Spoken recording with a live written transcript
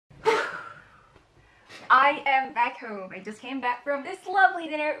I am back home. I just came back from this lovely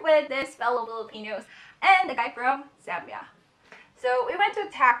dinner with this fellow Filipinos and a guy from Zambia. So we went to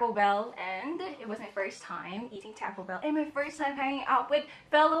Taco Bell and it was my first time eating Taco Bell and my first time hanging out with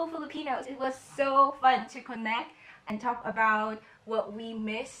fellow Filipinos. It was so fun to connect and talk about what we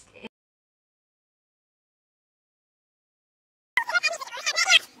missed.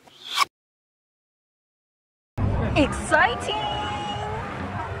 Exciting!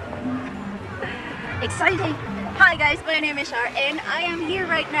 Exciting! Hi guys, my name is Char and I am here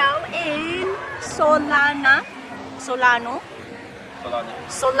right now in Solana.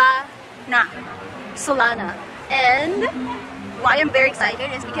 And why I'm very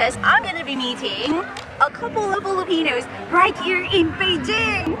excited is because I'm gonna be meeting a couple of Filipinos right here in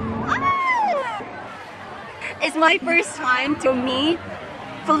Beijing. Ah! It's my first time to meet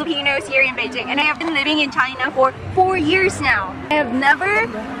Filipinos here in Beijing, and I have been living in China for 4 years now. I have never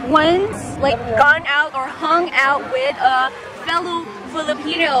once gone out or hung out with a fellow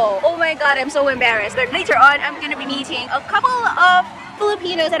Filipino. Oh my god, I'm so embarrassed. But later on, I'm gonna be meeting a couple of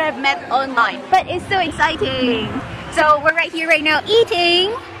Filipinos that I've met online. But it's so exciting. So we're right here right now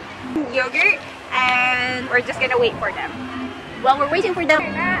eating yogurt, and we're just gonna wait for them. While we're waiting for them,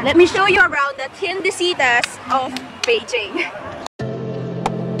 let me show you around the tiendecitas of Beijing.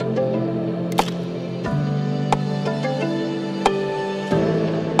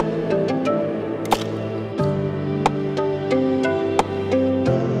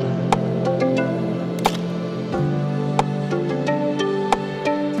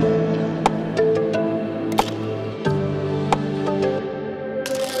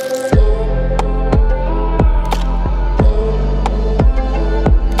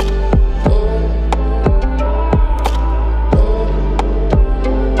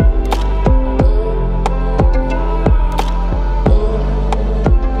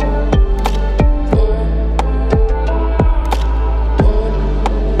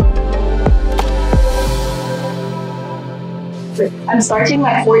 I'm starting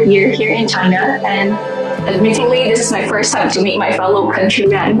my 4th year here in China, and admittedly, this is my first time to meet my fellow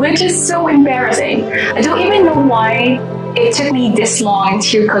countrymen, which is so embarrassing. I don't even know why it took me this long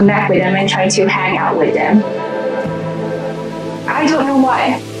to connect with them and try to hang out with them. I don't know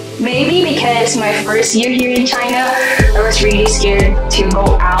why. Maybe because my first year here in China, I was really scared to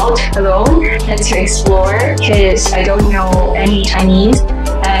go out alone and to explore because I don't know any Chinese,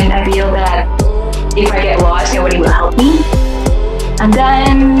 and I feel that if I get lost, nobody will help me. And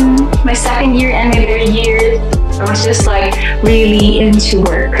then my 2nd year and my 3rd year, I was just really into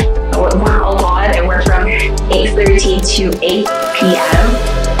work. I work a lot. I work from 8:30 to 8 p.m.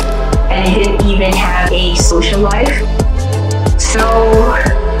 and I didn't even have a social life. So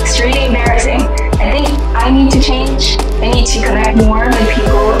it's really embarrassing. I think I need to change. I need to connect more with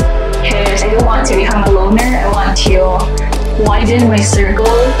people because I don't want to become a loner. I want to widen my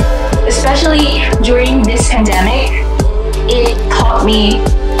circle, especially during this pandemic. It taught me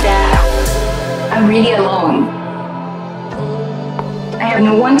that I'm really alone. I have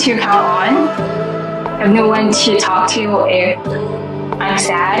no one to count on. I have no one to talk to if I'm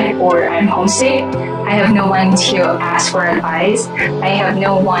sad or I'm homesick. I have no one to ask for advice. I have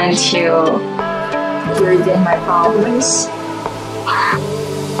no one to burden my problems.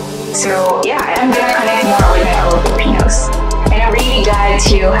 So yeah, I'm gonna connect more with my fellow Filipinos. And I'm really glad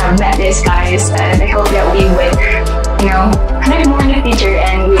to have met these guys, and I hope that we would connect more in the future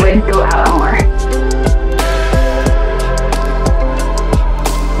and we would go out more.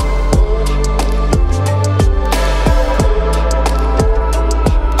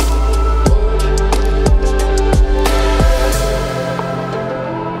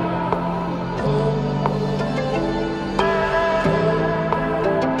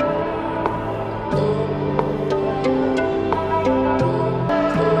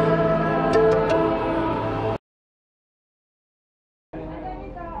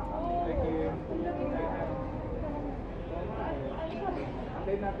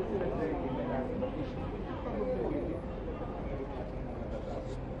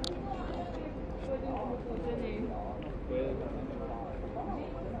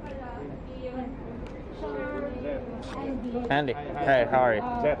 Andy, hey, how are you?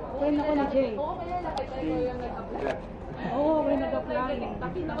 When ako ni Jay. Oo, may nag-apply.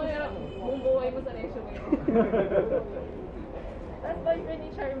 Nakita ko yung buong buhay mo sa resume. That's boyfriend ni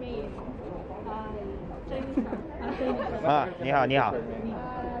Charmaine. Chinese ka. Chinese ka. Ni hao, ni hao.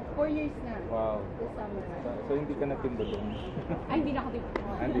 4 years na. Wow. This summer. So hindi ka natimba doon? Ay, hindi na ako dito.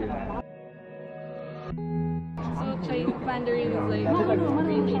 Hindi na. So Chinese Mandarin is really,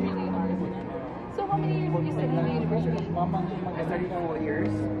 really hard. So how many years did you study in the university? I studied 4 years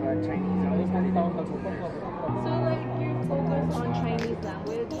Chinese. I was So like you focus on Chinese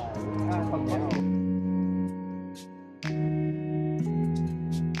language?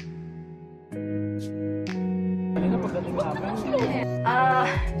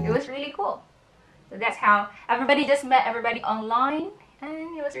 It was really cool. So that's how everybody just met everybody online,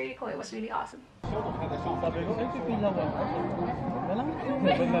 and it was really cool. It was really awesome.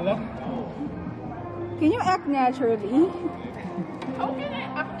 Can you act naturally?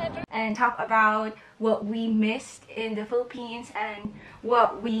 And talk about what we missed in the Philippines and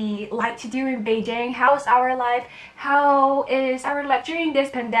what we like to do in Beijing. How's our life? How is our life during this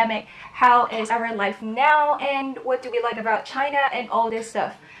pandemic? How is our life now? And what do we like about China and all this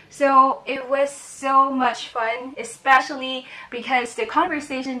stuff? So it was so much fun, especially because the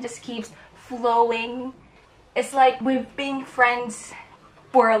conversation just keeps flowing. It's like we've been friends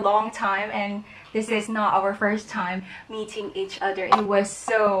for a long time, and this is not our first time meeting each other. It was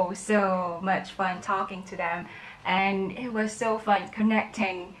so much fun talking to them, and it was so fun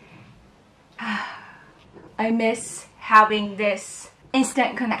connecting. I miss having this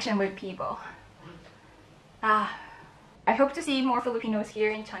instant connection with people. I hope to see more Filipinos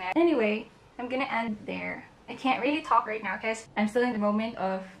here in China. Anyway, I'm gonna end there. I can't really talk right now because I'm still in the moment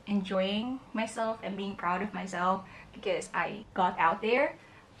of enjoying myself and being proud of myself because I got out there.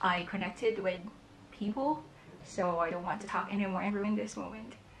 I connected with people, so I don't want to talk anymore and ruin this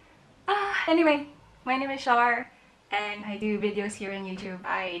moment. Anyway, my name is Char, and I do videos here on YouTube.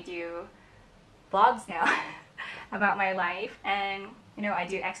 I do vlogs now about my life, and you know, I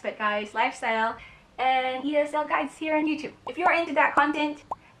do expat guys, lifestyle, and ESL guides here on YouTube. If you're into that content,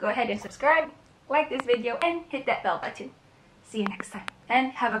 go ahead and subscribe, like this video, and hit that bell button. See you next time,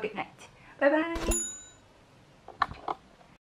 and have a good night. Bye bye.